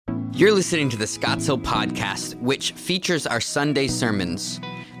You're listening to the Scottsdale Podcast, which features our Sunday sermons.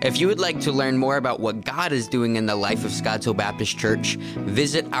 If you would like to learn more about what God is doing in the life of Scottsdale Baptist Church,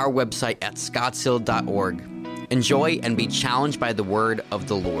 visit our website at scottsdale.org. Enjoy and be challenged by the word of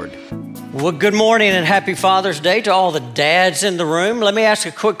the Lord. Well, good morning and happy Father's Day to all the dads in the room. Let me ask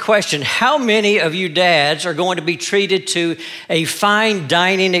a quick question. How many of you dads are going to be treated to a fine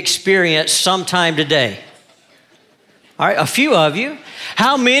dining experience sometime today? All right, a few of you.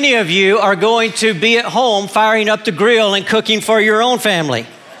 How many of you are going to be at home firing up the grill and cooking for your own family?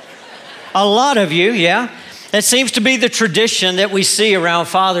 A lot of you, yeah. That seems to be the tradition that we see around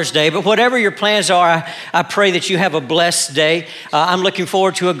Father's Day. But whatever your plans are, I pray that you have a blessed day. I'm looking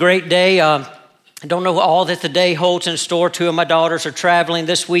forward to a great day. I don't know all that the day holds in store. Two of my daughters are traveling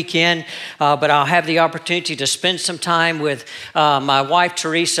this weekend, but I'll have the opportunity to spend some time with my wife,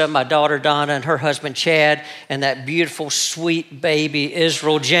 Teresa, my daughter, Donna, and her husband, Chad, and that beautiful, sweet baby,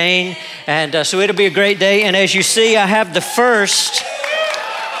 Israel Jane. And so it'll be a great day. And as you see, I have the first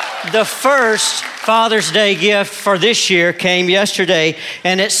Father's Day gift for this year came yesterday,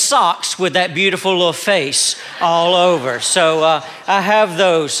 and it's socks with that beautiful little face all over. So I have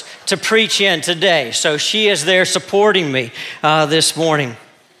those to preach in today. So she is there supporting me this morning.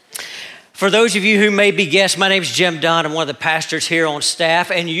 For those of you who may be guests, my name is Jim Dunn. I'm one of the pastors here on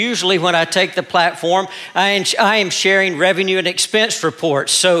staff, and usually when I take the platform, I am sharing revenue and expense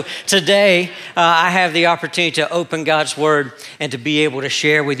reports. So today, I have the opportunity to open God's Word and to be able to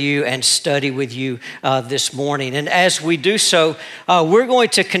share with you and study with you this morning. And as we do so, we're going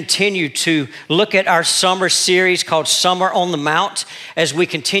to continue to look at our summer series called Summer on the Mount as we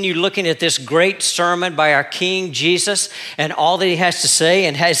continue looking at this great sermon by our King Jesus and all that he has to say,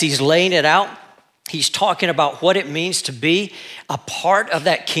 and as he's laying it out, he's talking about what it means to be a part of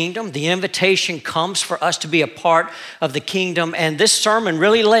that kingdom. The invitation comes for us to be a part of the kingdom. And this sermon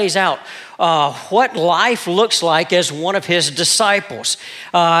really lays out what life looks like as one of his disciples.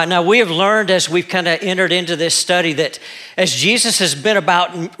 Now, we have learned as we've kind of entered into this study that as Jesus has been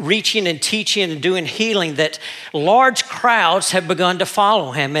about reaching and teaching and doing healing, that large crowds have begun to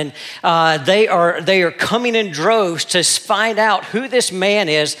follow him. And they are coming in droves to find out who this man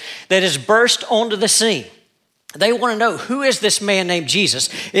is that has burst onto the scene. They want to know, who is this man named Jesus?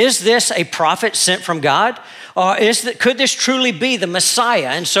 Is this a prophet sent from God? Or could this truly be the Messiah?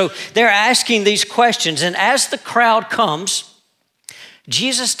 And so they're asking these questions. And as the crowd comes,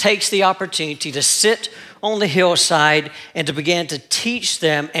 Jesus takes the opportunity to sit on the hillside and to begin to teach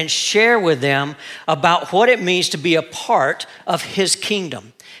them and share with them about what it means to be a part of his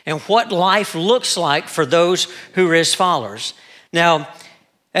kingdom and what life looks like for those who are his followers. Now,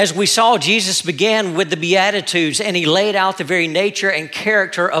 as we saw, Jesus began with the Beatitudes, and he laid out the very nature and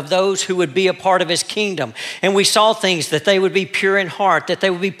character of those who would be a part of his kingdom. And we saw things that they would be pure in heart, that they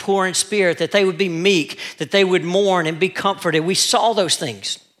would be poor in spirit, that they would be meek, that they would mourn and be comforted. We saw those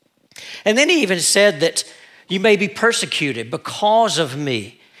things. And then he even said that you may be persecuted because of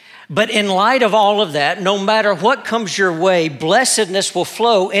me. But in light of all of that, no matter what comes your way, blessedness will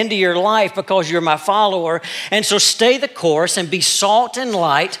flow into your life because you're my follower. And so stay the course and be salt and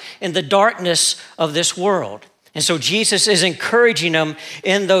light in the darkness of this world. And so Jesus is encouraging them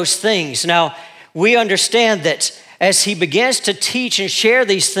in those things. Now, we understand that as he begins to teach and share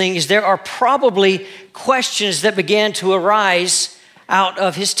these things, there are probably questions that began to arise out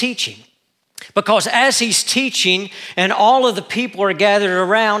of his teaching. Because as he's teaching and all of the people are gathered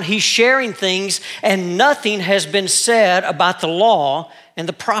around, he's sharing things and nothing has been said about the law and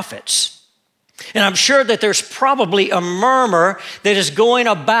the prophets. And I'm sure that there's probably a murmur that is going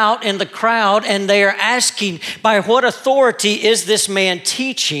about in the crowd, and they are asking, by what authority is this man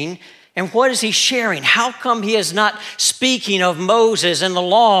teaching? And what is he sharing? How come he is not speaking of Moses and the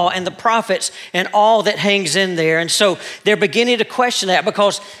law and the prophets and all that hangs in there? And so they're beginning to question that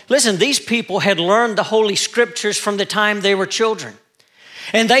because, listen, these people had learned the Holy Scriptures from the time they were children.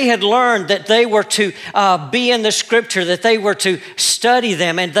 And they had learned that they were to be in the Scripture, that they were to study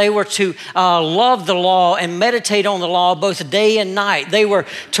them, and they were to love the law and meditate on the law both day and night. They were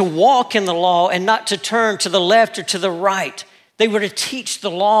to walk in the law and not to turn to the left or to the right. They were to teach the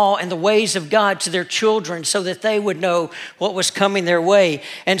law and the ways of God to their children so that they would know what was coming their way.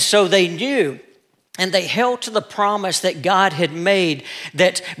 And so they knew, and they held to the promise that God had made,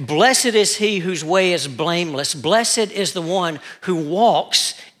 that blessed is he whose way is blameless. Blessed is the one who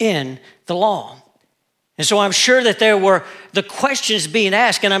walks in the law. And so I'm sure that there were the questions being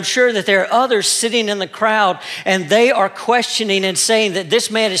asked, and I'm sure that there are others sitting in the crowd, and they are questioning and saying that this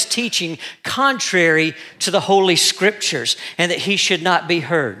man is teaching contrary to the Holy Scriptures and that he should not be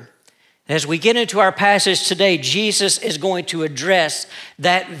heard. As we get into our passage today, Jesus is going to address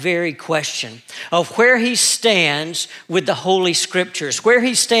that very question of where he stands with the Holy Scriptures, where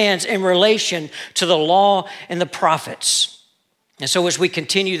he stands in relation to the law and the prophets. And so as we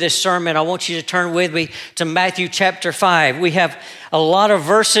continue this sermon, I want you to turn with me to Matthew chapter 5. We have a lot of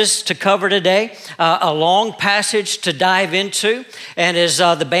verses to cover today, a long passage to dive into. And as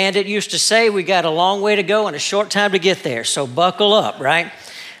the bandit used to say, we got a long way to go and a short time to get there. So buckle up, right?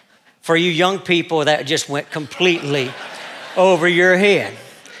 For you young people, that just went completely over your head.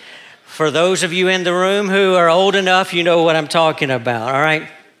 For those of you in the room who are old enough, you know what I'm talking about, all right?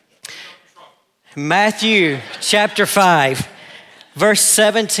 Matthew chapter 5, verse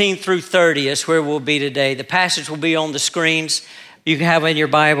 17 through 30 is where we'll be today. The passage will be on the screens. You can have it in your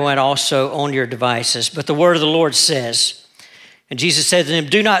Bible and also on your devices. But the word of the Lord says, and Jesus said to them,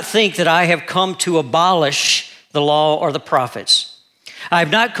 "Do not think that I have come to abolish the law or the prophets. I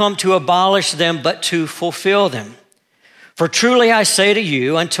have not come to abolish them, but to fulfill them. For truly I say to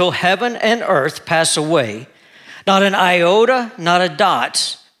you, until heaven and earth pass away, not an iota, not a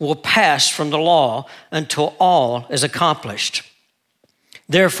dot will pass from the law until all is accomplished.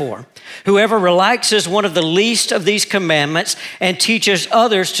 Therefore, whoever relaxes one of the least of these commandments and teaches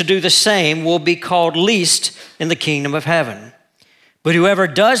others to do the same will be called least in the kingdom of heaven. But whoever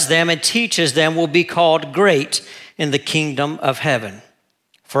does them and teaches them will be called great in the kingdom of heaven.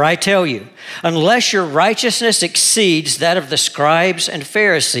 For I tell you, unless your righteousness exceeds that of the scribes and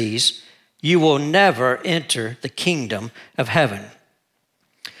Pharisees, you will never enter the kingdom of heaven.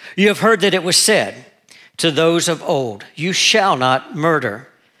 You have heard that it was said to those of old, 'You shall not murder,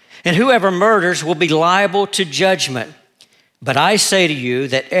 and whoever murders will be liable to judgment.' But I say to you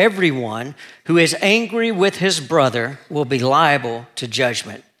that everyone who is angry with his brother will be liable to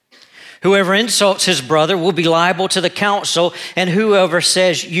judgment. Whoever insults his brother will be liable to the council, and whoever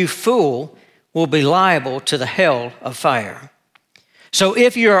says, 'You fool,' will be liable to the hell of fire. So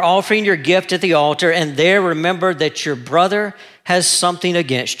if you are offering your gift at the altar and there remember that your brother has something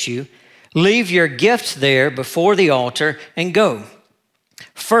against you, leave your gift there before the altar and go.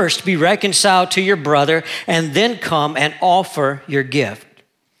 First be reconciled to your brother and then come and offer your gift.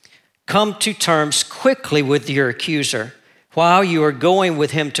 Come to terms quickly with your accuser while you are going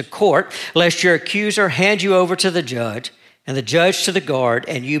with him to court, lest your accuser hand you over to the judge, and the judge to the guard,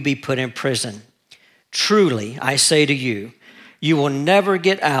 and you be put in prison. Truly, I say to you, you will never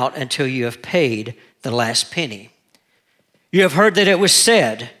get out until you have paid the last penny. You have heard that it was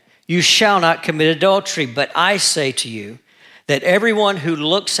said, 'You shall not commit adultery,' but I say to you that everyone who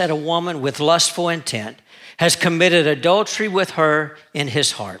looks at a woman with lustful intent has committed adultery with her in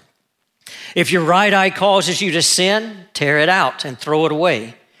his heart. If your right eye causes you to sin, tear it out and throw it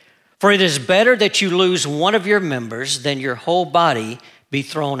away. For it is better that you lose one of your members than your whole body be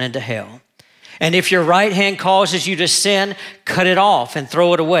thrown into hell. And if your right hand causes you to sin, cut it off and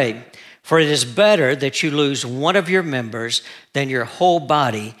throw it away. For it is better that you lose one of your members than your whole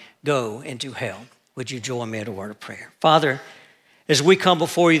body go into hell." Would you join me in a word of prayer? Father, as we come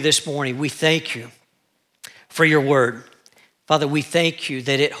before you this morning, we thank you for your word. Father, we thank you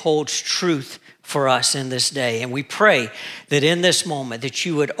that it holds truth for us in this day. And we pray that in this moment that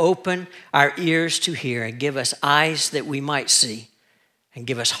you would open our ears to hear and give us eyes that we might see and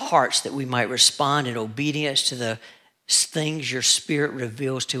give us hearts that we might respond in obedience to the things your Spirit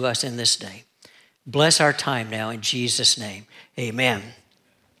reveals to us in this day. Bless our time now in Jesus' name. Amen.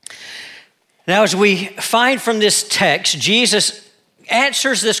 Now, as we find from this text, Jesus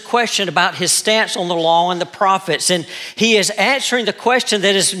answers this question about his stance on the law and the prophets. And he is answering the question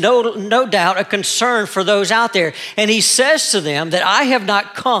that is no doubt a concern for those out there. And he says to them that I have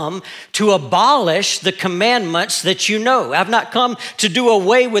not come to abolish the commandments that you know. I've not come to do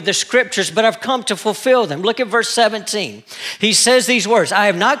away with the scriptures, but I've come to fulfill them. Look at verse 17. He says these words, I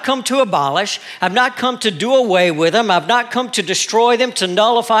have not come to abolish. I've not come to do away with them. I've not come to destroy them, to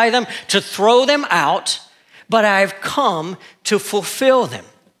nullify them, to throw them out, but I have come to fulfill them.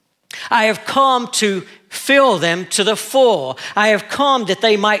 I have come to fill them to the full. I have come that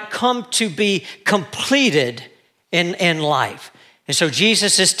they might come to be completed in life. And so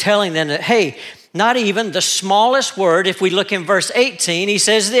Jesus is telling them that, hey, not even the smallest word, if we look in verse 18, he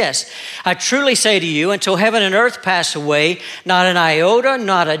says this, I truly say to you, until heaven and earth pass away, not an iota,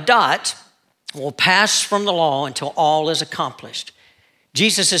 not a dot will pass from the law until all is accomplished.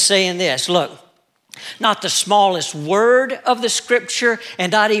 Jesus is saying this, look, Not the smallest word of the Scripture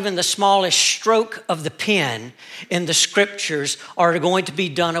and not even the smallest stroke of the pen in the Scriptures are going to be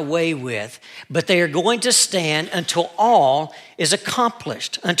done away with, but they are going to stand until all is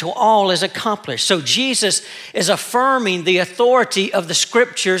accomplished, until all is accomplished. So Jesus is affirming the authority of the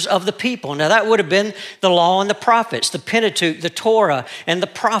Scriptures of the people. Now that would have been the law and the prophets, the Pentateuch, the Torah, and the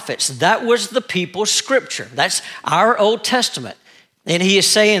prophets. That was the people's Scripture. That's our Old Testament. And he is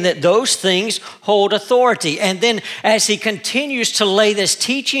saying that those things hold authority. And then as he continues to lay this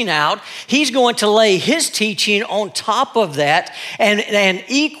teaching out, he's going to lay his teaching on top of that and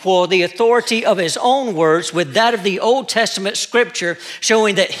equal the authority of his own words with that of the Old Testament Scripture,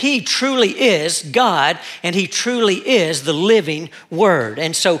 showing that he truly is God and he truly is the living Word.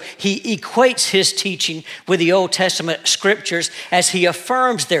 And so he equates his teaching with the Old Testament Scriptures as he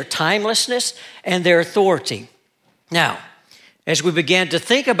affirms their timelessness and their authority. Now, as we began to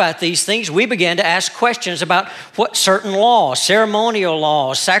think about these things, we began to ask questions about what certain laws, ceremonial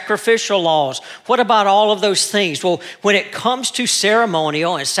laws, sacrificial laws, what about all of those things? Well, when it comes to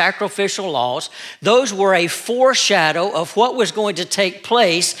ceremonial and sacrificial laws, those were a foreshadow of what was going to take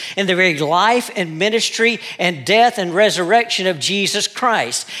place in the very life and ministry and death and resurrection of Jesus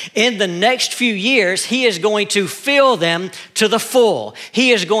Christ. In the next few years, he is going to fill them to the full.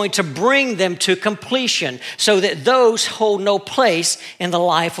 He is going to bring them to completion so that those hold no place in the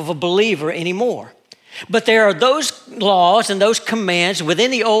life of a believer anymore. But there are those laws and those commands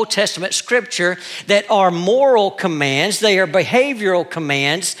within the Old Testament Scripture that are moral commands. They are behavioral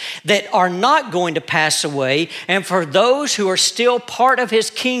commands that are not going to pass away. And for those who are still part of his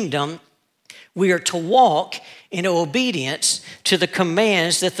kingdom, we are to walk in obedience to the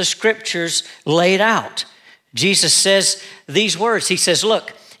commands that the Scriptures laid out. Jesus says these words. He says,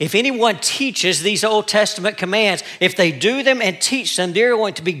 look, if anyone teaches these Old Testament commands, if they do them and teach them, they're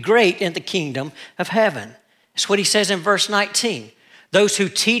going to be great in the kingdom of heaven. That's what he says in verse 19. Those who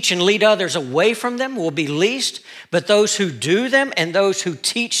teach and lead others away from them will be least, but those who do them and those who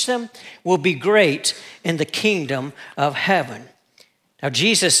teach them will be great in the kingdom of heaven. Now,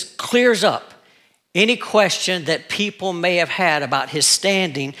 Jesus clears up any question that people may have had about his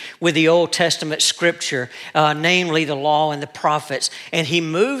standing with the Old Testament Scripture, namely the law and the prophets. And he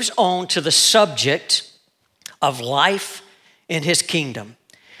moves on to the subject of life in his kingdom.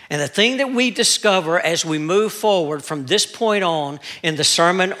 And the thing that we discover as we move forward from this point on in the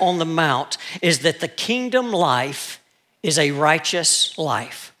Sermon on the Mount is that the kingdom life is a righteous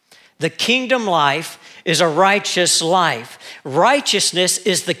life. The kingdom life is a righteous life. Righteousness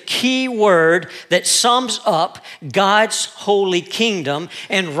is the key word that sums up God's holy kingdom,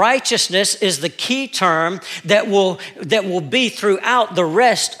 and righteousness is the key term that will be throughout the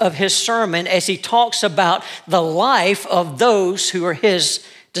rest of his sermon as he talks about the life of those who are his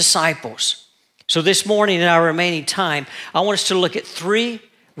disciples. So this morning in our remaining time, I want us to look at 3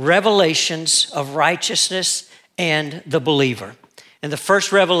 revelations of righteousness and the believer. And the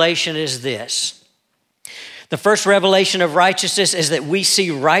first revelation is this. The first revelation of righteousness is that we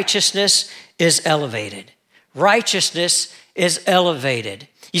see righteousness is elevated. Righteousness is elevated.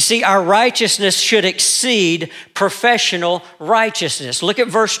 You see, our righteousness should exceed professional righteousness. Look at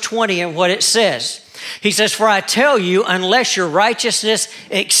verse 20 and what it says. He says, for I tell you, unless your righteousness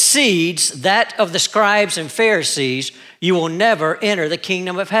exceeds that of the scribes and Pharisees, you will never enter the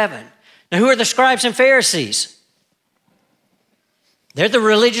kingdom of heaven. Now, who are the scribes and Pharisees? They're the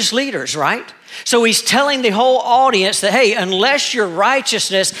religious leaders, right? So he's telling the whole audience that, hey, unless your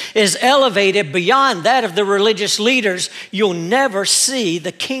righteousness is elevated beyond that of the religious leaders, you'll never see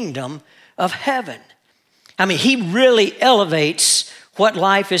the kingdom of heaven. I mean, he really elevates what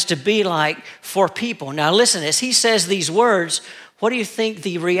life is to be like for people. Now listen, as he says these words, what do you think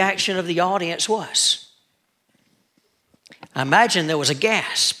the reaction of the audience was? I imagine there was a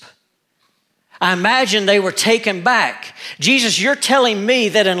gasp. I imagine they were taken back. Jesus, you're telling me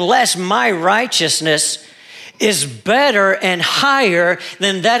that unless my righteousness is better and higher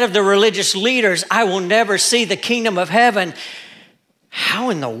than that of the religious leaders, I will never see the kingdom of heaven.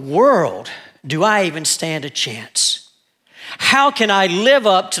 How in the world do I even stand a chance? How can I live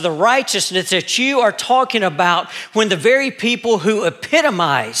up to the righteousness that you are talking about when the very people who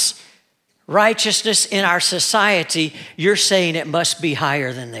epitomize righteousness in our society, you're saying it must be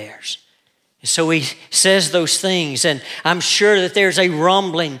higher than theirs? So he says those things, and I'm sure that there's a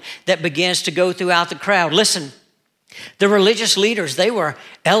rumbling that begins to go throughout the crowd. Listen, the religious leaders, they were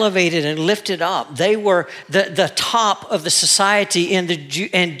elevated and lifted up. They were the top of the society in the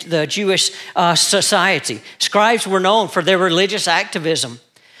Jewish society. Scribes were known for their religious activism.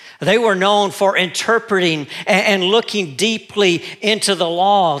 They were known for interpreting and looking deeply into the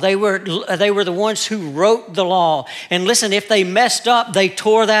law. They were the ones who wrote the law. And listen, if they messed up, they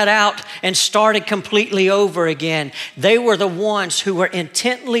tore that out and started completely over again. They were the ones who were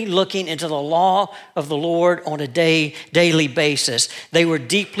intently looking into the law of the Lord on a daily basis. They were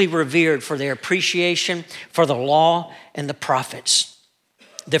deeply revered for their appreciation for the law and the prophets.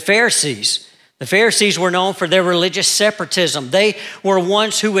 The Pharisees were known for their religious separatism. They were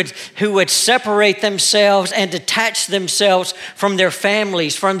ones who would separate themselves and detach themselves from their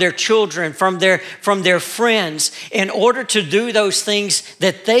families, from their children, from their friends, in order to do those things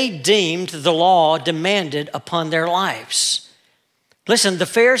that they deemed the law demanded upon their lives. Listen, the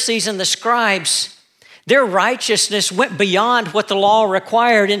Pharisees and the scribes, their righteousness went beyond what the law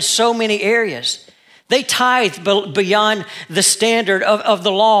required in so many areas. They tithed beyond the standard of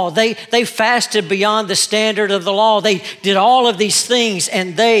the law. They fasted beyond the standard of the law. They did all of these things,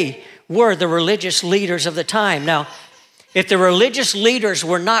 and they were the religious leaders of the time. Now, if the religious leaders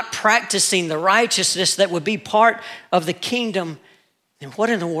were not practicing the righteousness that would be part of the kingdom, then what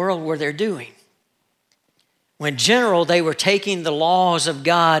in the world were they doing? When in general, they were taking the laws of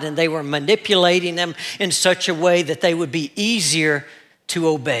God and they were manipulating them in such a way that they would be easier to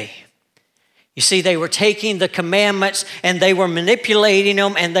obey. You see, they were taking the commandments and they were manipulating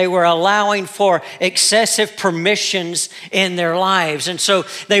them and they were allowing for excessive permissions in their lives. And so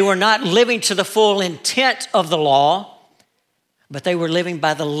they were not living to the full intent of the law, but they were living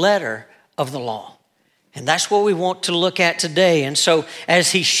by the letter of the law. And that's what we want to look at today. And so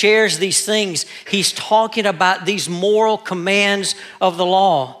as he shares these things, he's talking about these moral commands of the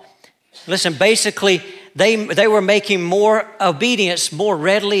law. Listen, basically, they were making more obedience more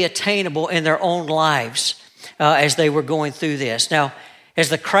readily attainable in their own lives as they were going through this. Now, as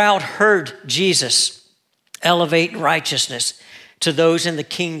the crowd heard Jesus elevate righteousness to those in the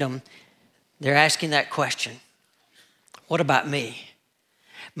kingdom, they're asking that question: what about me?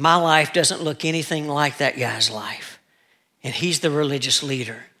 My life doesn't look anything like that guy's life. And he's the religious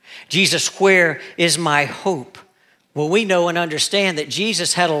leader. Jesus, where is my hope? Well, we know and understand that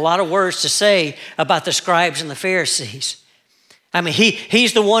Jesus had a lot of words to say about the scribes and the Pharisees. I mean,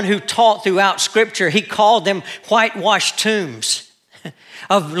 he's the one who taught throughout Scripture. He called them whitewashed tombs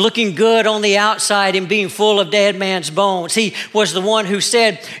of looking good on the outside and being full of dead man's bones. He was the one who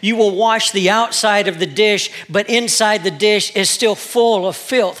said, you will wash the outside of the dish, but inside the dish is still full of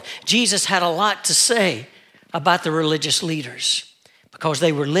filth. Jesus had a lot to say about the religious leaders, because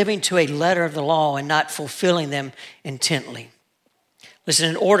they were living to a letter of the law and not fulfilling them intently. Listen,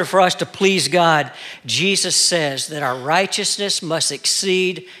 in order for us to please God, Jesus says that our righteousness must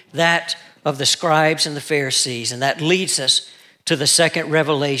exceed that of the scribes and the Pharisees. And that leads us to the second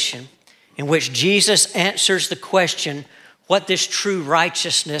revelation, in which Jesus answers the question, what this true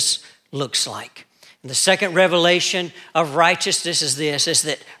righteousness looks like. And the second revelation of righteousness is this, is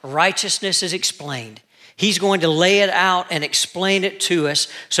that righteousness is explained. He's going to lay it out and explain it to us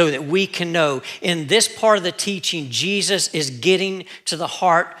so that we can know. In this part of the teaching, Jesus is getting to the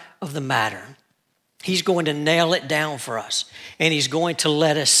heart of the matter. He's going to nail it down for us, and he's going to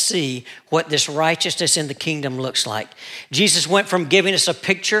let us see what this righteousness in the kingdom looks like. Jesus went from giving us a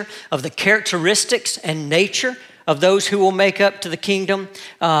picture of the characteristics and nature of those who will make up to the kingdom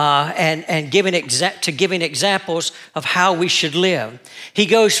and giving examples of how we should live. He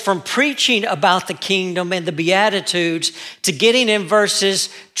goes from preaching about the kingdom and the Beatitudes to getting in verses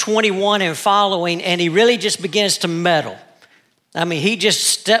 21 and following, and he really just begins to meddle. I mean, he just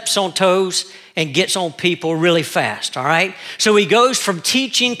steps on toes and gets on people really fast, all right? So he goes from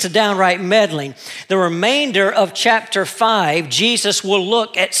teaching to downright meddling. The remainder of chapter 5, Jesus will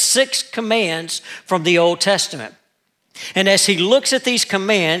look at 6 commands from the Old Testament. And as he looks at these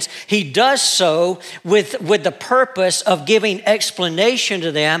commands, he does so with the purpose of giving explanation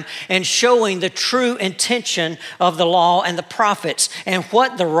to them and showing the true intention of the law and the prophets and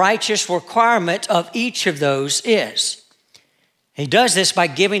what the righteous requirement of each of those is. He does this by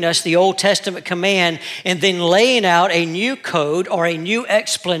giving us the Old Testament command and then laying out a new code or a new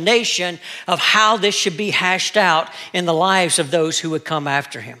explanation of how this should be hashed out in the lives of those who would come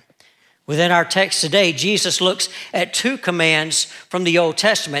after him. Within our text today, Jesus looks at 2 commands from the Old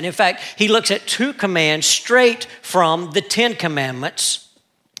Testament. In fact, he looks at 2 commands straight from the 10 commandments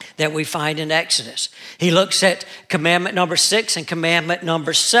that we find in Exodus. He looks at commandment number 6 and commandment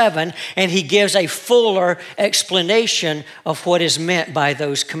number 7, and he gives a fuller explanation of what is meant by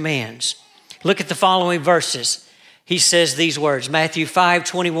those commands. Look at the following verses. He says these words, Matthew 5,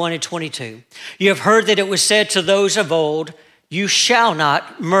 21 and 22. You have heard that it was said to those of old, you shall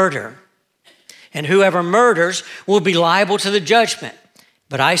not murder. And whoever murders will be liable to the judgment.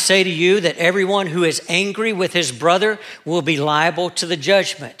 But I say to you that everyone who is angry with his brother will be liable to the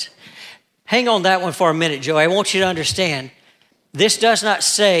judgment. Hang on that one for a minute, Joey. I want you to understand, this does not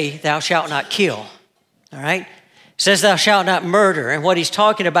say thou shalt not kill, all right? It says thou shalt not murder. And what he's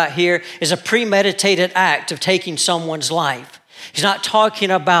talking about here is a premeditated act of taking someone's life. He's not talking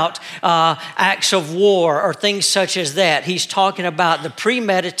about acts of war or things such as that. He's talking about the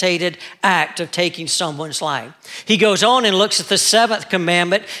premeditated act of taking someone's life. He goes on and looks at the seventh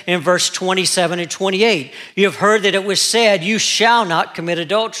commandment in verse 27 and 28. You have heard that it was said, you shall not commit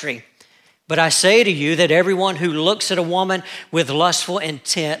adultery. But I say to you that everyone who looks at a woman with lustful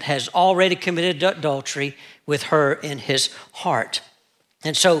intent has already committed adultery with her in his heart.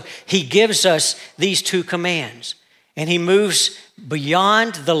 And so he gives us these two commands. And he moves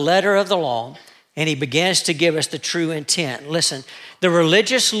beyond the letter of the law, and he begins to give us the true intent. Listen, the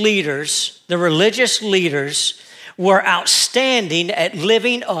religious leaders were outstanding at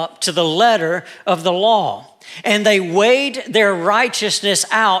living up to the letter of the law. And they weighed their righteousness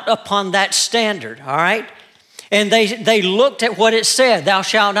out upon that standard, all right? And they looked at what it said, thou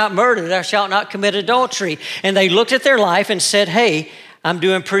shalt not murder, thou shalt not commit adultery. And they looked at their life and said, hey, I'm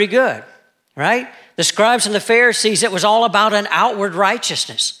doing pretty good, right? The scribes and the Pharisees, it was all about an outward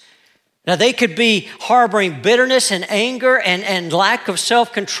righteousness. Now, they could be harboring bitterness and anger and lack of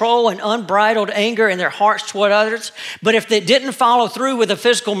self-control and unbridled anger in their hearts toward others. But if they didn't follow through with a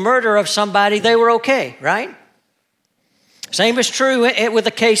physical murder of somebody, they were okay, right? Same is true with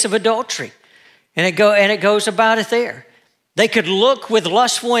the case of adultery. And it goes about it there. They could look with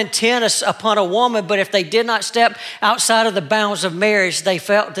lustful intent upon a woman, but if they did not step outside of the bounds of marriage, they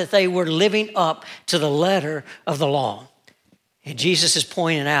felt that they were living up to the letter of the law. And Jesus is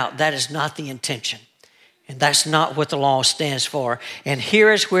pointing out that is not the intention. And that's not what the law stands for. And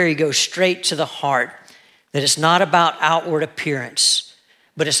here is where he goes straight to the heart, that it's not about outward appearance,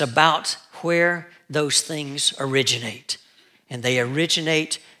 but it's about where those things originate. And they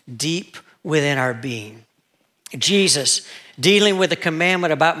originate deep within our being. Jesus, dealing with the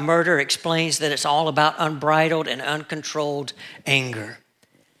commandment about murder, explains that it's all about unbridled and uncontrolled anger.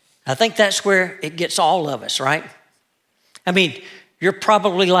 I think that's where it gets all of us, right? I mean, you're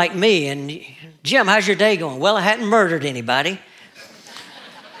probably like me, and Jim, how's your day going? Well, I hadn't murdered anybody.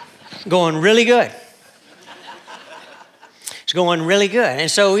 Going really good. It's going really good. And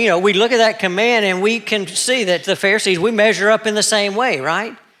so, we look at that command and we can see that the Pharisees, we measure up in the same way,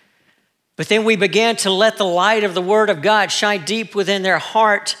 right? But then we began to let the light of the Word of God shine deep within their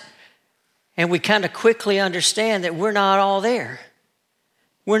heart, and we kind of quickly understand that we're not all there.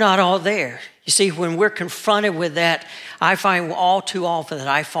 We're not all there. You see, when we're confronted with that, I find all too often that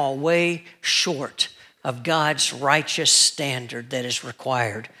I fall way short of God's righteous standard that is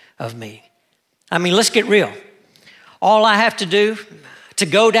required of me. I mean, let's get real. All I have to do to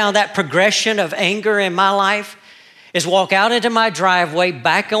go down that progression of anger in my life is walk out into my driveway,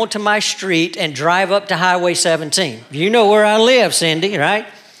 back onto my street, and drive up to Highway 17. You know where I live, Cindy, right?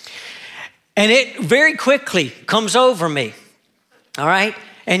 And it very quickly comes over me, all right?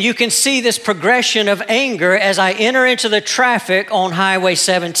 And you can see this progression of anger as I enter into the traffic on Highway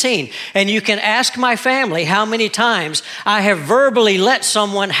 17. And you can ask my family how many times I have verbally let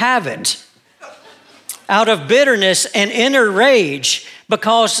someone have it out of bitterness and inner rage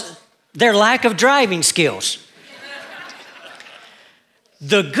because their lack of driving skills.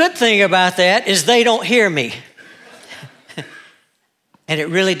 The good thing about that is they don't hear me. And it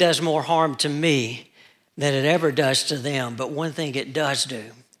really does more harm to me than it ever does to them. But one thing it does do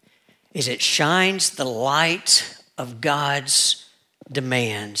is it shines the light of God's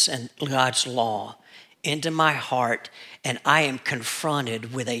demands and God's law into my heart, and I am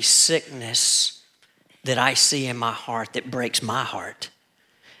confronted with a sickness that I see in my heart that breaks my heart.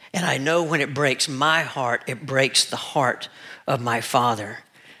 And I know when it breaks my heart, it breaks the heart of my Father.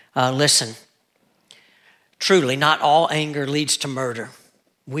 Listen, truly, not all anger leads to murder.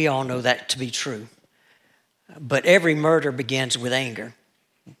 We all know that to be true. But every murder begins with anger.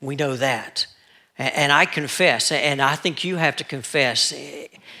 We know that. And I confess, and I think you have to confess,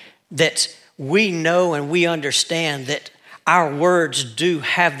 that we know and we understand that our words do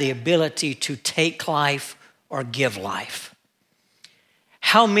have the ability to take life or give life.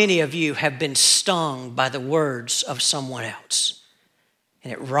 How many of you have been stung by the words of someone else?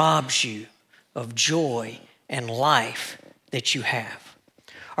 And it robs you of joy and life that you have.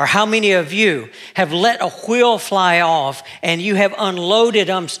 Or how many of you have let a wheel fly off and you have unloaded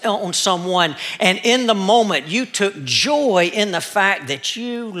on someone, and in the moment you took joy in the fact that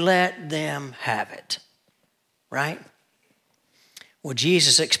you let them have it, right? Well,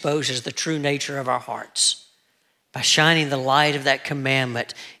 Jesus exposes the true nature of our hearts. by shining the light of that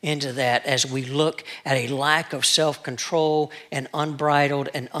commandment into that as we look at a lack of self-control and unbridled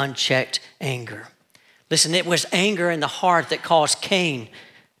and unchecked anger. Listen, it was anger in the heart that caused Cain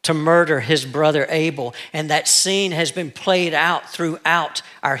to murder his brother Abel, and that scene has been played out throughout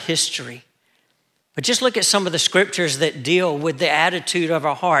our history. But just look at some of the scriptures that deal with the attitude of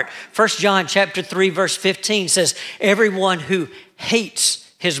our heart. 1 John chapter 3, verse 15 says, everyone who hates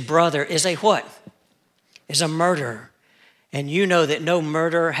his brother is a what? Is a murderer. And you know that no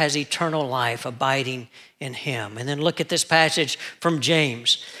murderer has eternal life abiding in him. And then look at this passage from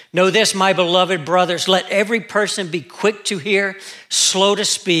James. Know this, my beloved brothers, let every person be quick to hear, slow to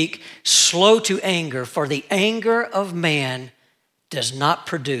speak, slow to anger, for the anger of man does not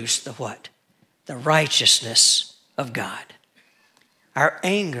produce the what? The righteousness of God. Our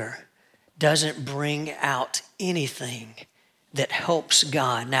anger doesn't bring out anything that helps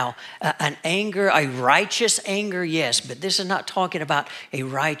God. Now, an anger, a righteous anger, yes, but this is not talking about a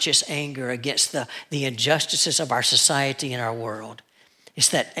righteous anger against the injustices of our society and our world. It's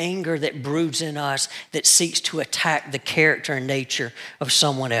that anger that broods in us that seeks to attack the character and nature of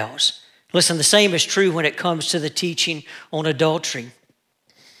someone else. Listen, the same is true when it comes to the teaching on adultery.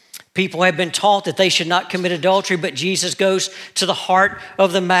 People have been taught that they should not commit adultery, but Jesus goes to the heart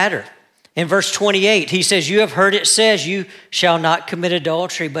of the matter. In verse 28, he says, you have heard it says, you shall not commit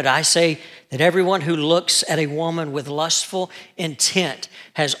adultery, but I say that everyone who looks at a woman with lustful intent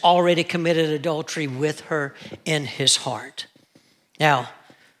has already committed adultery with her in his heart. Now,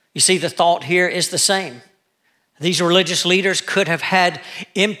 you see, the thought here is the same. These religious leaders could have had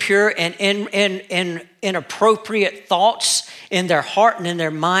impure and inappropriate thoughts in their heart and in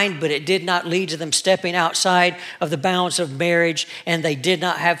their mind, but it did not lead to them stepping outside of the bounds of marriage, and they did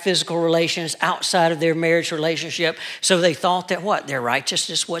not have physical relations outside of their marriage relationship. So they thought that what? Their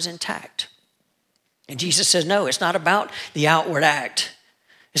righteousness was intact. And Jesus says, no, it's not about the outward act.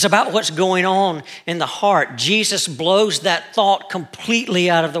 It's about what's going on in the heart. Jesus blows that thought completely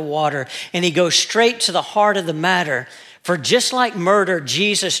out of the water, and he goes straight to the heart of the matter. For just like murder,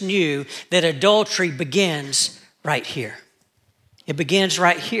 Jesus knew that adultery begins right here. It begins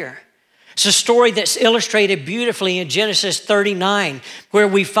right here. It's a story that's illustrated beautifully in Genesis 39, where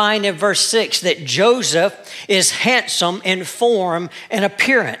we find in verse 6 that Joseph is handsome in form and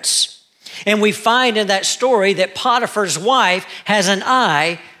appearance. And we find in that story that Potiphar's wife has an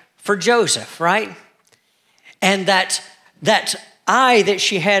eye for Joseph, right? And that eye that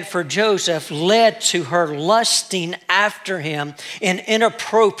she had for Joseph led to her lusting after him in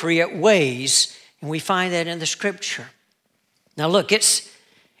inappropriate ways. And we find that in the scripture. Now look,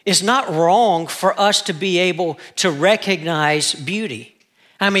 it's not wrong for us to be able to recognize beauty.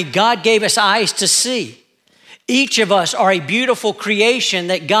 I mean, God gave us eyes to see. Each of us are a beautiful creation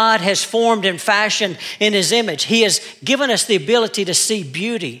that God has formed and fashioned in his image. He has given us the ability to see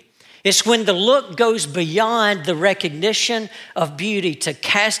beauty. It's when the look goes beyond the recognition of beauty to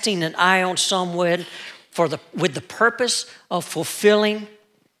casting an eye on someone with the purpose of fulfilling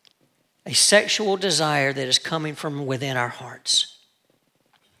a sexual desire that is coming from within our hearts.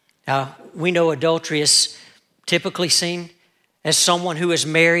 Now, we know adultery is typically seen as someone who is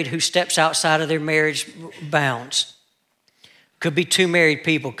married who steps outside of their marriage bounds. Could be two married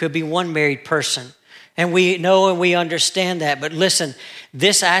people, could be one married person. And we know and we understand that. But listen,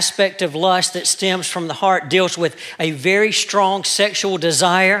 this aspect of lust that stems from the heart deals with a very strong sexual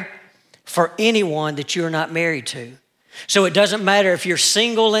desire for anyone that you're not married to. So it doesn't matter if you're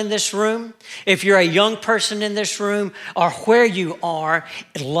single in this room, if you're a young person in this room, or where you are,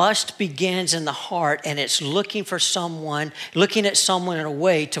 lust begins in the heart, and it's looking at someone in a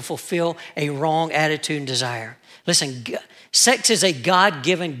way to fulfill a wrong attitude and desire. Listen, sex is a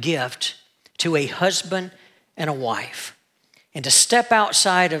God-given gift to a husband and a wife. And to step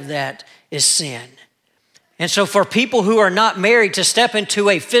outside of that is sin. And so for people who are not married to step into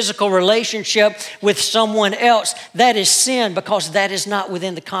a physical relationship with someone else, that is sin because that is not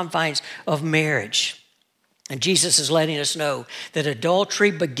within the confines of marriage. And Jesus is letting us know that adultery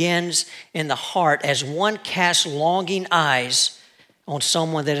begins in the heart as one casts longing eyes on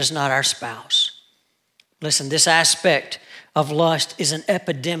someone that is not our spouse. Listen, this aspect of lust is an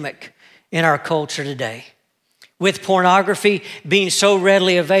epidemic in our culture today. With pornography being so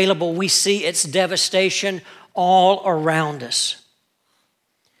readily available, we see its devastation all around us.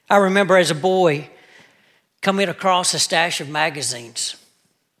 I remember as a boy coming across a stash of magazines.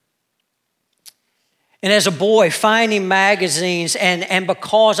 And as a boy finding magazines, and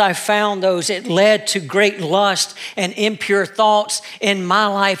because I found those, it led to great lust and impure thoughts in my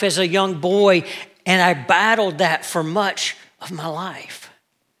life as a young boy, and I battled that for much of my life.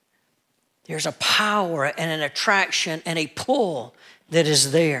 There's a power and an attraction and a pull that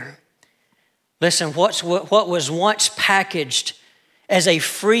is there. Listen, what was once packaged as a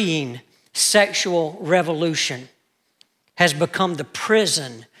freeing sexual revolution has become the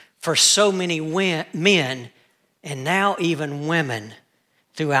prison for so many men and now even women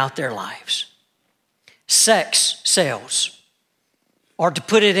throughout their lives. Sex sells. Or to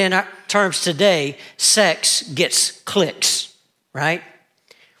put it in our terms today, sex gets clicks, right?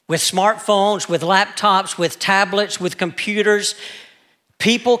 With smartphones, with laptops, with tablets, with computers,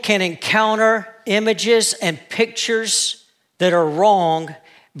 people can encounter images and pictures that are wrong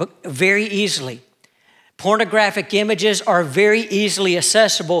very easily. Pornographic images are very easily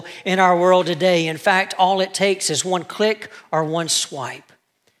accessible in our world today. In fact, all it takes is one click or one swipe.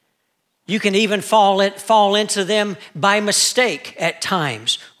 You can even fall into them by mistake at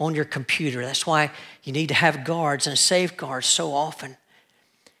times on your computer. That's why you need to have guards and safeguards so often.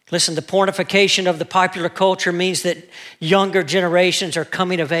 Listen, the pornification of the popular culture means that younger generations are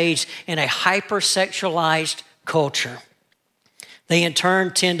coming of age in a hypersexualized culture. They in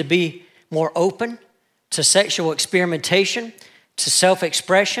turn tend to be more open to sexual experimentation, to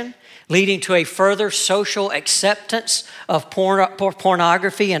self-expression, leading to a further social acceptance of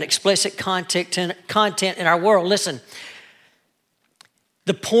pornography and explicit content in our world. Listen,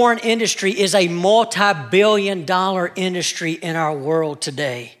 the porn industry is a multi-billion-dollar industry in our world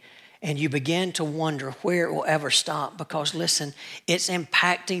today. And you begin to wonder where it will ever stop because, listen, it's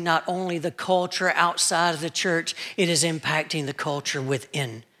impacting not only the culture outside of the church, it is impacting the culture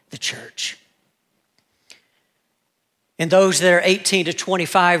within the church. And those that are 18 to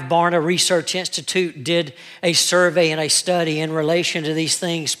 25, Barna Research Institute did a survey and a study in relation to these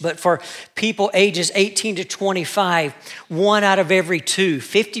things. But for people ages 18 to 25, 1 out of every 2,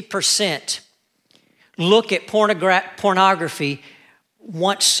 50%, look at pornography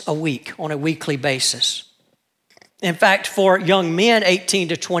once a week on a weekly basis. In fact, for young men 18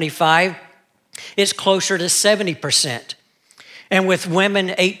 to 25, it's closer to 70%. And with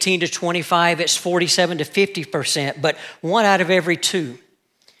women 18 to 25, it's 47 to 50%, but 1 out of every 2.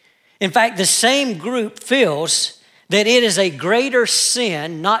 In fact, the same group feels that it is a greater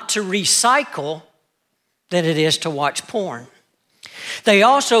sin not to recycle than it is to watch porn. They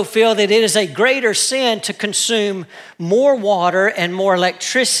also feel that it is a greater sin to consume more water and more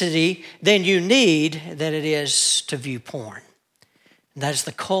electricity than you need than it is to view porn. And that is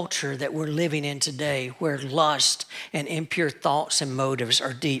the culture that we're living in today, where lust and impure thoughts and motives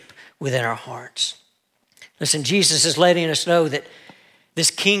are deep within our hearts. Listen, Jesus is letting us know that this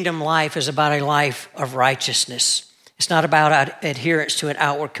kingdom life is about a life of righteousness. It's not about adherence to an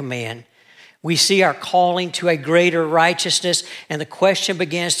outward command. We see our calling to a greater righteousness, and the question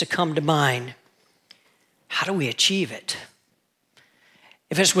begins to come to mind: how do we achieve it?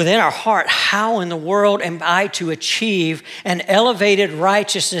 If it's within our heart, how in the world am I to achieve an elevated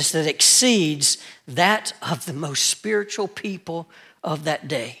righteousness that exceeds that of the most spiritual people of that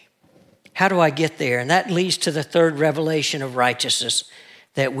day? How do I get there? And that leads to the third revelation of righteousness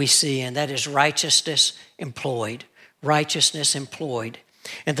that we see, and that is righteousness employed. Righteousness employed.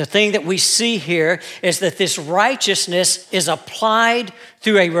 And the thing that we see here is that this righteousness is applied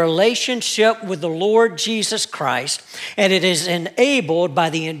through a relationship with the Lord Jesus Christ, and it is enabled by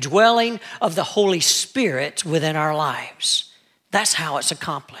the indwelling of the Holy Spirit within our lives. That's how it's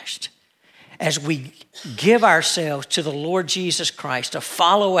accomplished. As we give ourselves to the Lord Jesus Christ, to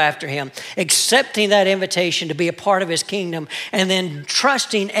follow after him, accepting that invitation to be a part of his kingdom, and then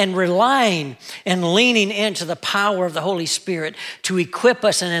trusting and relying and leaning into the power of the Holy Spirit to equip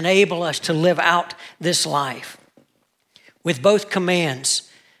us and enable us to live out this life. With both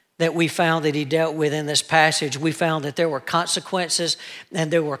commands that we found that he dealt with in this passage, we found that there were consequences and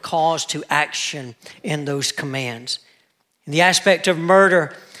there were calls to action in those commands. In the aspect of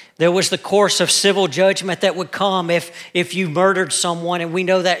murder, there was the course of civil judgment that would come if you murdered someone, and we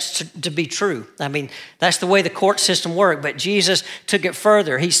know that's to be true. I mean, that's the way the court system worked, but Jesus took it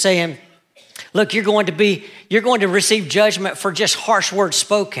further. He's saying, look, you're going to receive judgment for just harsh words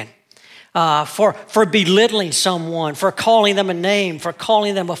spoken, for belittling someone, for calling them a name, for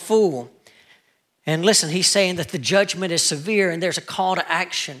calling them a fool. And listen, he's saying that the judgment is severe and there's a call to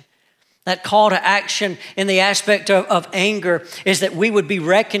action. That call to action in the aspect of anger is that we would be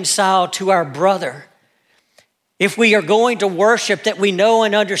reconciled to our brother. If we are going to worship, that we know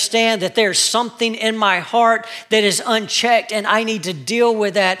and understand that there's something in my heart that is unchecked, and I need to deal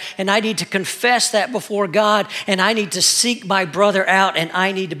with that, and I need to confess that before God, and I need to seek my brother out, and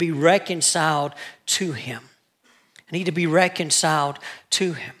I need to be reconciled to him. I need to be reconciled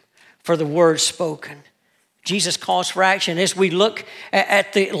to him for the word spoken. Jesus calls for action. As we look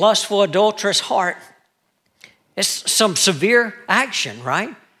at the lustful, adulterous heart, it's some severe action,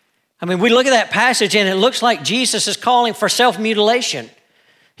 right? I mean, we look at that passage and it looks like Jesus is calling for self-mutilation.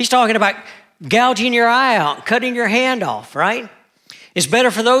 He's talking about gouging your eye out, cutting your hand off, right? It's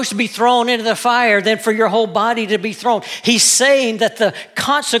better for those to be thrown into the fire than for your whole body to be thrown. He's saying that the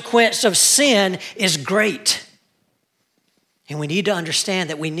consequence of sin is great. And we need to understand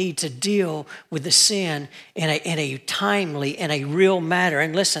that we need to deal with the sin in a timely and a real manner.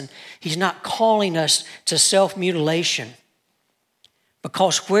 And listen, he's not calling us to self-mutilation,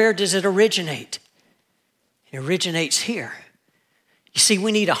 because where does it originate? It originates here. You see,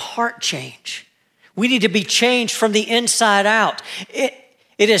 we need a heart change. We need to be changed from the inside out. It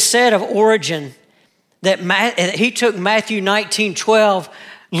is said of Origen that he took Matthew 19:12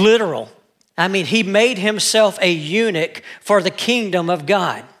 literal. I mean, he made himself a eunuch for the kingdom of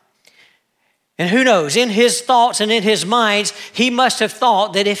God. And who knows, in his thoughts and in his minds, he must have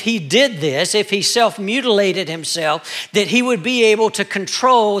thought that if he did this, if he self-mutilated himself, that he would be able to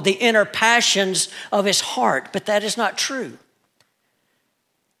control the inner passions of his heart. But that is not true.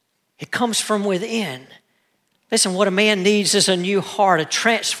 It comes from within. Listen, what a man needs is a new heart, a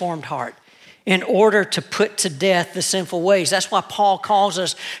transformed heart, in order to put to death the sinful ways. That's why Paul calls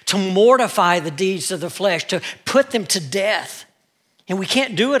us to mortify the deeds of the flesh, to put them to death. And we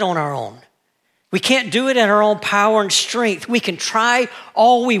can't do it on our own. We can't do it in our own power and strength. We can try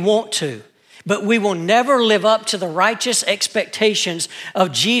all we want to, but we will never live up to the righteous expectations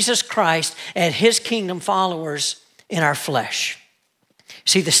of Jesus Christ and his kingdom followers in our flesh.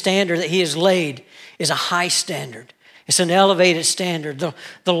 See, the standard that he has laid is a high standard. It's an elevated standard.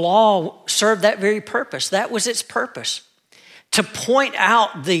 The law served that very purpose. That was its purpose, to point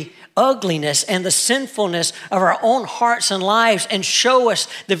out the ugliness and the sinfulness of our own hearts and lives and show us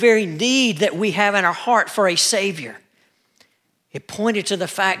the very need that we have in our heart for a Savior. It pointed to the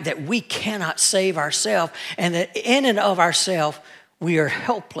fact that we cannot save ourselves, and that in and of ourselves, we are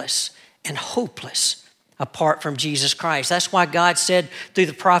helpless and hopeless apart from Jesus Christ. That's why God said through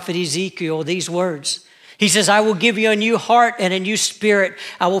the prophet Ezekiel these words. He says, I will give you a new heart and a new spirit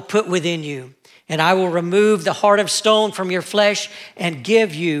I will put within you. And I will remove the heart of stone from your flesh and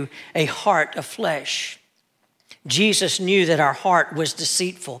give you a heart of flesh. Jesus knew that our heart was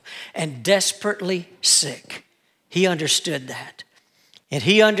deceitful and desperately sick. He understood that. And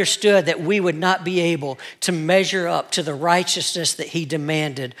he understood that we would not be able to measure up to the righteousness that he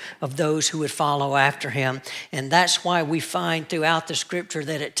demanded of those who would follow after him. And that's why we find throughout the scripture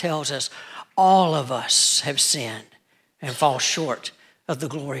that it tells us all of us have sinned and fall short of the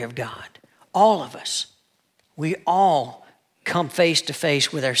glory of God. All of us. We all come face to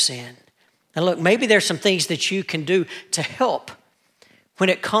face with our sin. And look, maybe there's some things that you can do to help when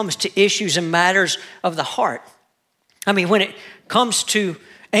it comes to issues and matters of the heart. I mean, when it comes to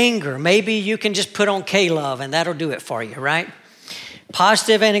anger, maybe you can just put on K-Love and that'll do it for you, right?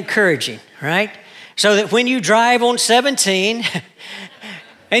 Positive and encouraging, right? So that when you drive on 17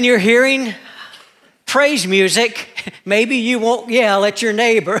 and you're hearing praise music, maybe you won't yell at your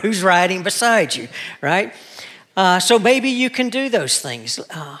neighbor who's riding beside you, right? So maybe you can do those things.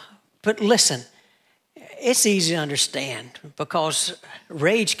 But listen, it's easy to understand because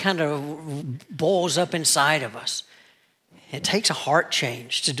rage kind of boils up inside of us. It takes a heart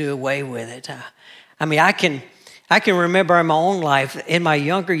change to do away with it. I mean, I can remember in my own life, in my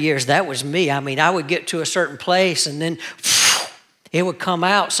younger years, that was me. I mean, I would get to a certain place and then it would come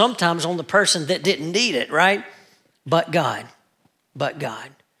out sometimes on the person that didn't need it, right? But God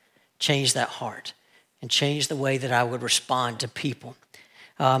changed that heart and changed the way that I would respond to people.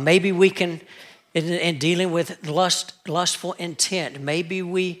 Maybe we can, in dealing with lustful intent, maybe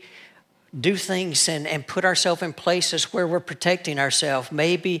we do things and put ourselves in places where we're protecting ourselves.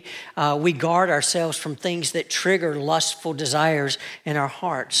 Maybe we guard ourselves from things that trigger lustful desires in our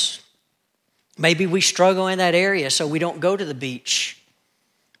hearts. Maybe we struggle in that area so we don't go to the beach.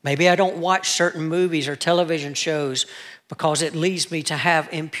 Maybe I don't watch certain movies or television shows because it leads me to have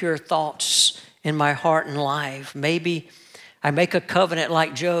impure thoughts in my heart and life. Maybe I make a covenant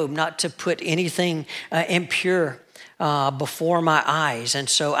like Job not to put anything impure before my eyes. And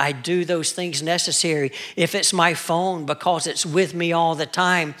so I do those things necessary. If it's my phone because it's with me all the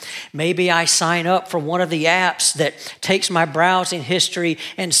time, maybe I sign up for one of the apps that takes my browsing history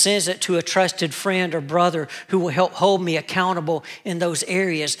and sends it to a trusted friend or brother who will help hold me accountable in those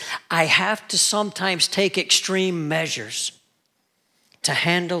areas. I have to sometimes take extreme measures to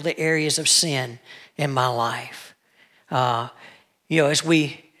handle the areas of sin in my life. As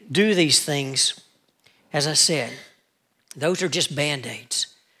we do these things, as I said, those are just Band-Aids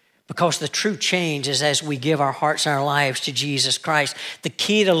Because the true change is as we give our hearts and our lives to Jesus Christ. The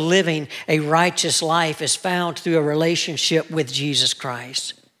key to living a righteous life is found through a relationship with Jesus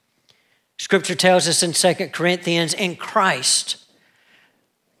Christ. Scripture tells us in 2 Corinthians, in Christ,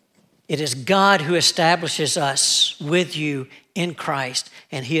 it is God who establishes us with you in Christ,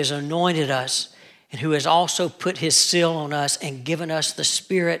 and He has anointed us, and who has also put His seal on us and given us the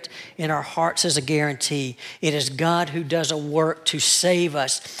Spirit in our hearts as a guarantee. It is God who does a work to save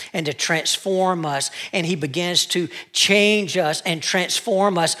us and to transform us, and He begins to change us and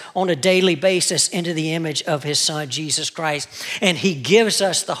transform us on a daily basis into the image of His Son, Jesus Christ. And He gives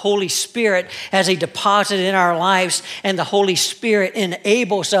us the Holy Spirit as a deposit in our lives, and the Holy Spirit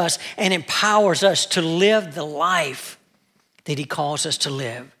enables us and empowers us to live the life that He calls us to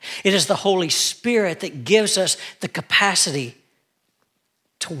live. It is the Holy Spirit that gives us the capacity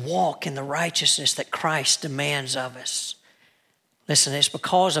to walk in the righteousness that Christ demands of us. Listen, it's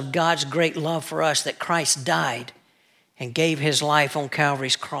because of God's great love for us that Christ died and gave His life on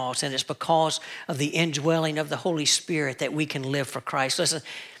Calvary's cross. And it's because of the indwelling of the Holy Spirit that we can live for Christ. Listen,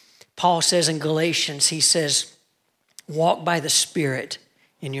 Paul says in Galatians, he says, walk by the Spirit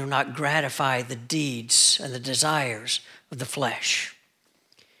and you'll not gratify the deeds and the desires of the flesh.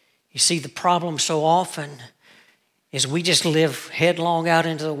 You see, the problem so often is we just live headlong out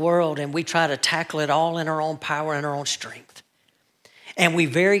into the world and we try to tackle it all in our own power and our own strength. And we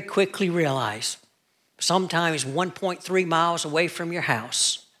very quickly realize, sometimes 1.3 miles away from your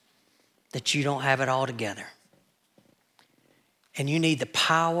house, that you don't have it all together. And you need the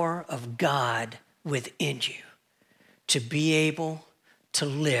power of God within you to be able to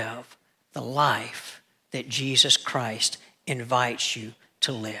live the life that Jesus Christ invites you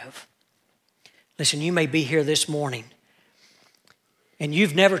to live. Listen, you may be here this morning and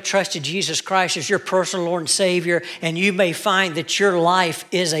you've never trusted Jesus Christ as your personal Lord and Savior, and you may find that your life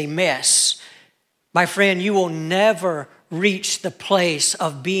is a mess. My friend, you will never reach the place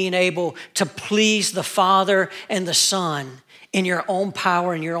of being able to please the Father and the Son in your own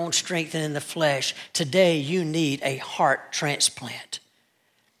power and your own strength and in the flesh. Today, you need a heart transplant.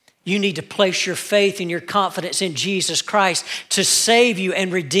 You need to place your faith and your confidence in Jesus Christ to save you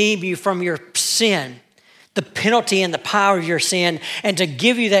and redeem you from your sin, the penalty and the power of your sin, and to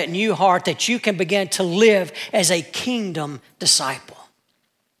give you that new heart that you can begin to live as a kingdom disciple.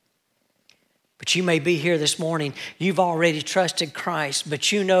 But you may be here this morning, you've already trusted Christ,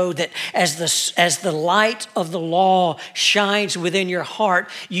 but you know that as the light of the law shines within your heart,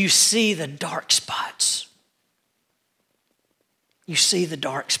 you see the dark spots. You see the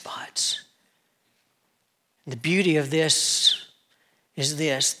dark spots. And the beauty of this is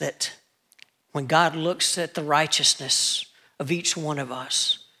this, that when God looks at the righteousness of each one of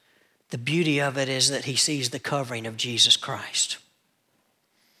us, the beauty of it is that He sees the covering of Jesus Christ.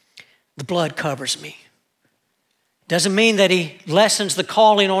 The blood covers me. Doesn't mean that He lessens the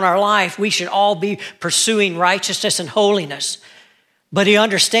calling on our life. We should all be pursuing righteousness and holiness. But He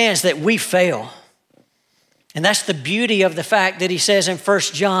understands that we fail. And that's the beauty of the fact that He says in 1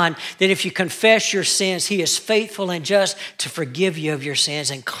 John that if you confess your sins, He is faithful and just to forgive you of your sins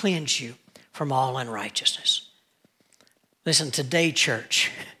and cleanse you from all unrighteousness. Listen, today,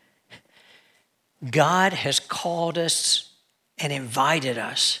 church, God has called us and invited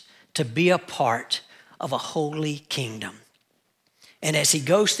us to be a part of a holy kingdom. And as He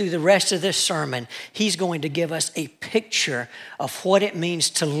goes through the rest of this sermon, He's going to give us a picture of what it means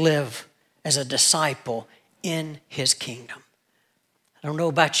to live as a disciple in His kingdom. I don't know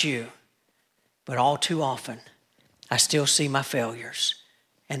about you, but all too often, I still see my failures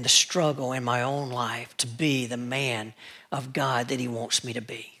and the struggle in my own life to be the man of God that He wants me to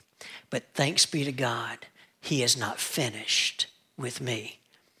be. But thanks be to God, He is not finished with me.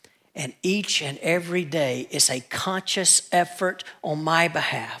 And each and every day is a conscious effort on my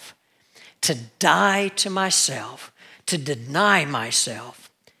behalf to die to myself, to deny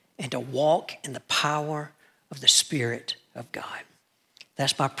myself, and to walk in the power of the Spirit of God.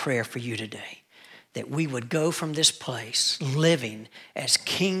 That's my prayer for you today, that we would go from this place living as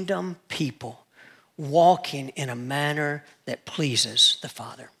kingdom people, walking in a manner that pleases the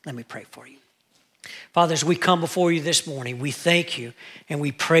Father. Let me pray for you. Father, as we come before you this morning, we thank you and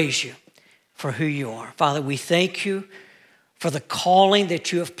we praise you for who you are. Father, we thank you for the calling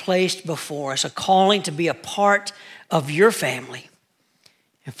that you have placed before us, a calling to be a part of your family.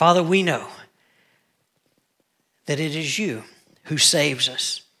 And Father, we know that it is you who saves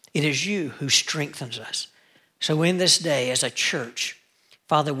us. It is you who strengthens us. So in this day as a church,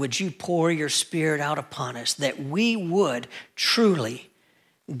 Father, would you pour your Spirit out upon us that we would truly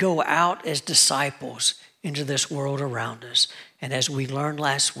go out as disciples, into this world around us. And as we learned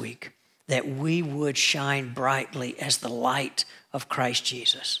last week, that we would shine brightly as the light of Christ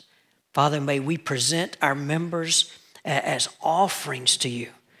Jesus. Father, may we present our members as offerings to you,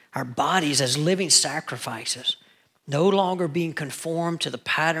 our bodies as living sacrifices, no longer being conformed to the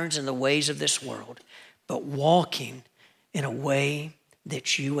patterns and the ways of this world, but walking in a way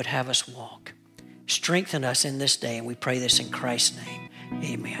that you would have us walk. Strengthen us in this day, and we pray this in Christ's name.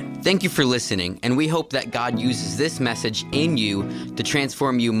 Amen. Thank you for listening, and we hope that God uses this message in you to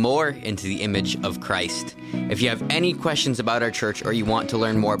transform you more into the image of Christ. If you have any questions about our church or you want to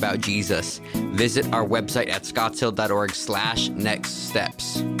learn more about Jesus, visit our website at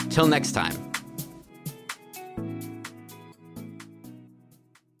scottshill.org/nextsteps. Till next time.